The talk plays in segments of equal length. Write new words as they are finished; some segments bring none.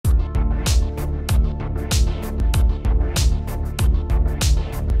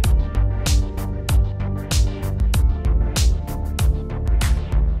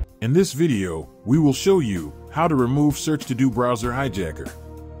In this video, we will show you how to remove SearchToDo browser hijacker.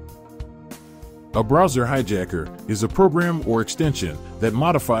 A browser hijacker is a program or extension that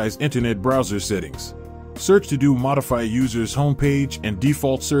modifies internet browser settings. SearchToDo modify users' homepage and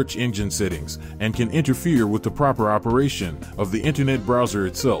default search engine settings and can interfere with the proper operation of the internet browser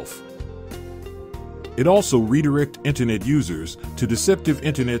itself. It also redirects internet users to deceptive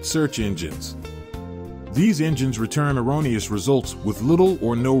internet search engines. These engines return erroneous results with little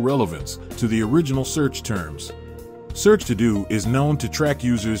or no relevance to the original search terms. SearchToDo is known to track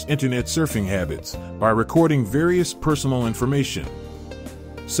users' internet surfing habits by recording various personal information,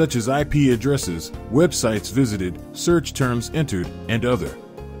 such as IP addresses, websites visited, search terms entered, and other.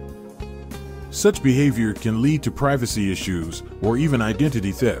 Such behavior can lead to privacy issues or even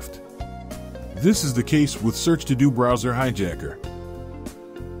identity theft. This is the case with SearchToDo browser hijacker.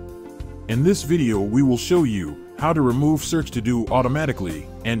 In this video, we will show you how to remove SearchToDo automatically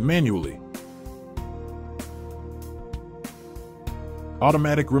and manually.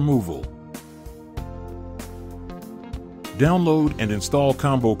 Automatic removal. Download and install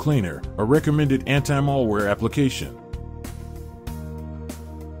Combo Cleaner, a recommended anti-malware application.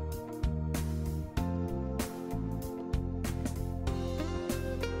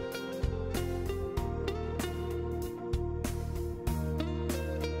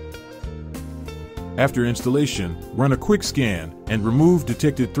 After installation, run a quick scan and remove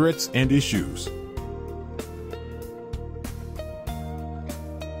detected threats and issues.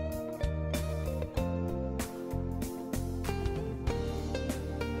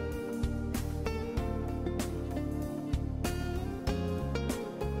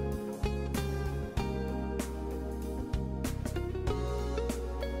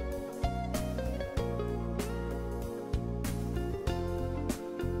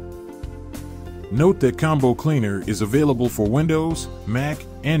 Note that Combo Cleaner is available for Windows, Mac,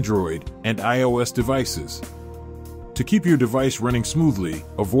 Android, and iOS devices. To keep your device running smoothly,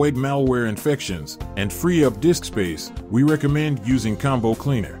 avoid malware infections, and free up disk space, we recommend using Combo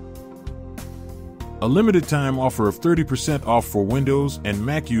Cleaner. A limited time offer of 30% off for Windows and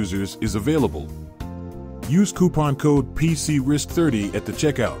Mac users is available. Use coupon code PCRISK30 at the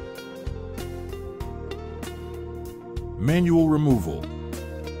checkout. Manual removal.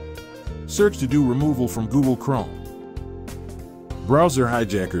 SearchToDo removal from Google Chrome. Browser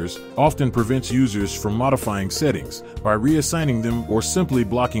hijackers often prevent users from modifying settings by reassigning them or simply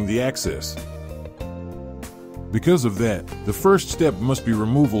blocking the access. Because of that, the first step must be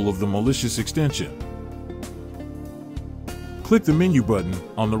removal of the malicious extension. Click the menu button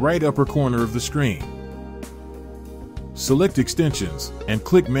on the right upper corner of the screen. Select Extensions and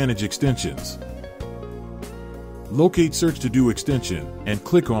click Manage Extensions. Locate SearchToDo extension and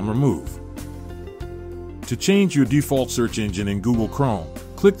click on Remove. To change your default search engine in Google Chrome,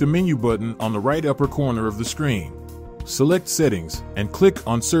 click the menu button on the right upper corner of the screen. Select Settings and click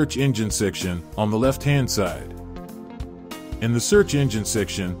on Search Engine section on the left-hand side. In the Search Engine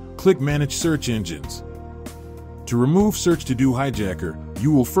section, click Manage Search Engines. To remove SearchToDo hijacker,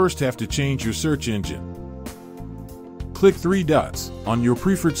 you will first have to change your search engine. Click three dots on your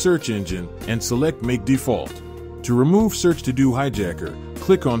preferred search engine and select Make Default. To remove SearchToDo hijacker,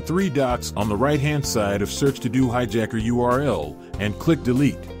 click on three dots on the right-hand side of SearchToDo hijacker URL and click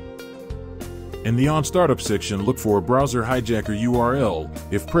Delete. In the On Startup section, look for a browser hijacker URL.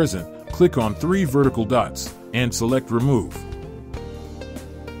 If present, click on three vertical dots and select Remove.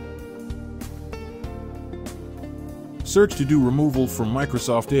 SearchToDo removal from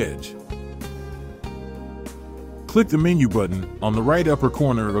Microsoft Edge. Click the menu button on the right upper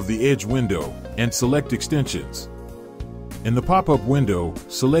corner of the Edge window and select Extensions. In the pop-up window,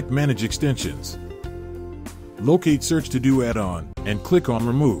 select Manage Extensions. Locate SearchToDo add-on and click on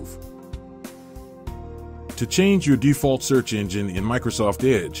Remove. To change your default search engine in Microsoft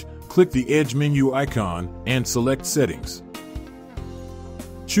Edge, click the Edge menu icon and select Settings.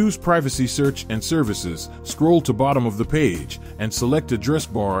 Choose Privacy Search and Services, scroll to bottom of the page, and select Address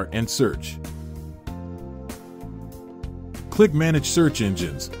Bar and Search. Click Manage Search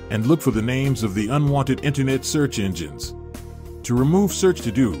Engines and look for the names of the unwanted internet search engines. To remove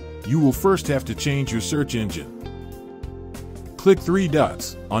SearchToDo, you will first have to change your search engine. Click three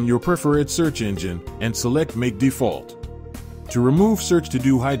dots on your preferred search engine and select Make Default. To remove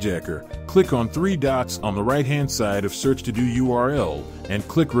SearchToDo hijacker, click on three dots on the right-hand side of SearchToDo URL and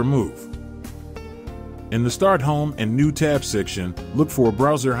click Remove. In the Start Home and New Tab section, look for a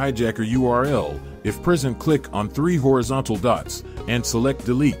browser hijacker URL. If present, click on three horizontal dots and select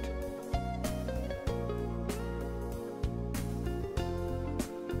Delete.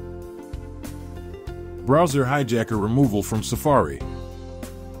 Browser hijacker removal from Safari.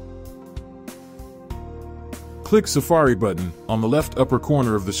 Click Safari button on the left upper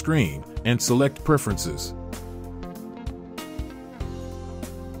corner of the screen and select Preferences.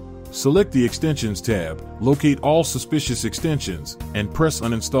 Select the Extensions tab, locate all suspicious extensions, and press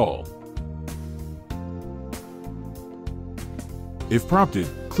Uninstall. If prompted,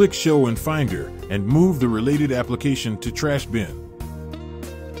 click Show in Finder and move the related application to Trash Bin.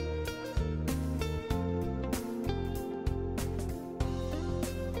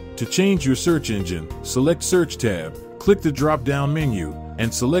 To change your search engine, select Search tab, click the drop-down menu,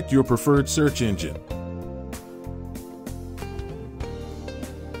 and select your preferred search engine.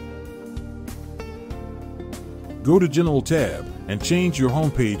 Go to General tab and change your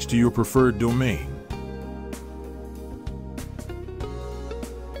homepage to your preferred domain.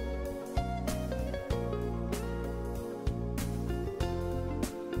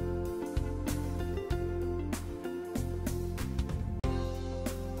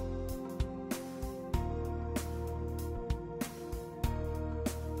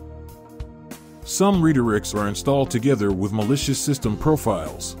 Some redirects are installed together with malicious system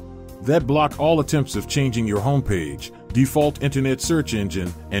profiles that block all attempts of changing your homepage, default internet search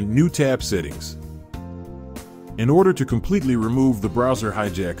engine, and new tab settings. In order to completely remove the browser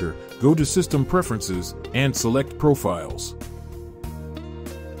hijacker, go to System Preferences and select Profiles.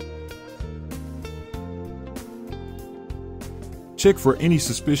 Check for any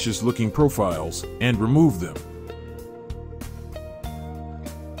suspicious-looking profiles and remove them.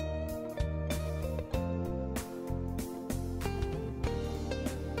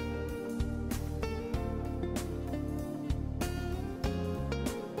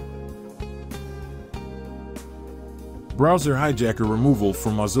 Browser hijacker removal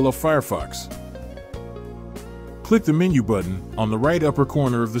from Mozilla Firefox. Click the menu button on the right upper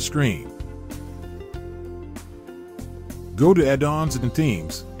corner of the screen. Go to Add-ons and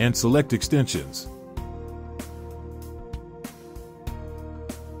Themes and select Extensions.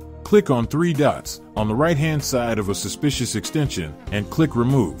 Click on three dots on the right-hand side of a suspicious extension and click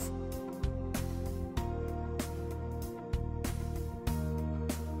Remove.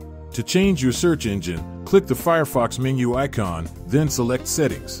 To change your search engine, click the Firefox menu icon, then select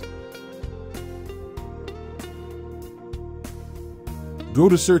Settings. Go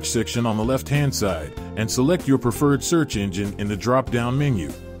to Search section on the left-hand side and select your preferred search engine in the drop-down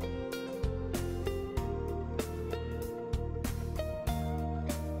menu.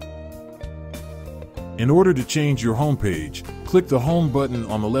 In order to change your homepage, click the Home button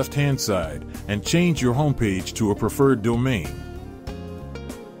on the left-hand side and change your homepage to a preferred domain.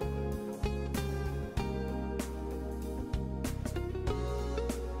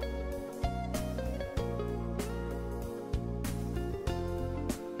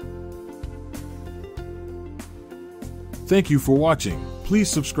 Thank you for watching. Please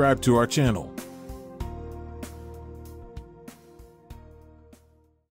subscribe to our channel.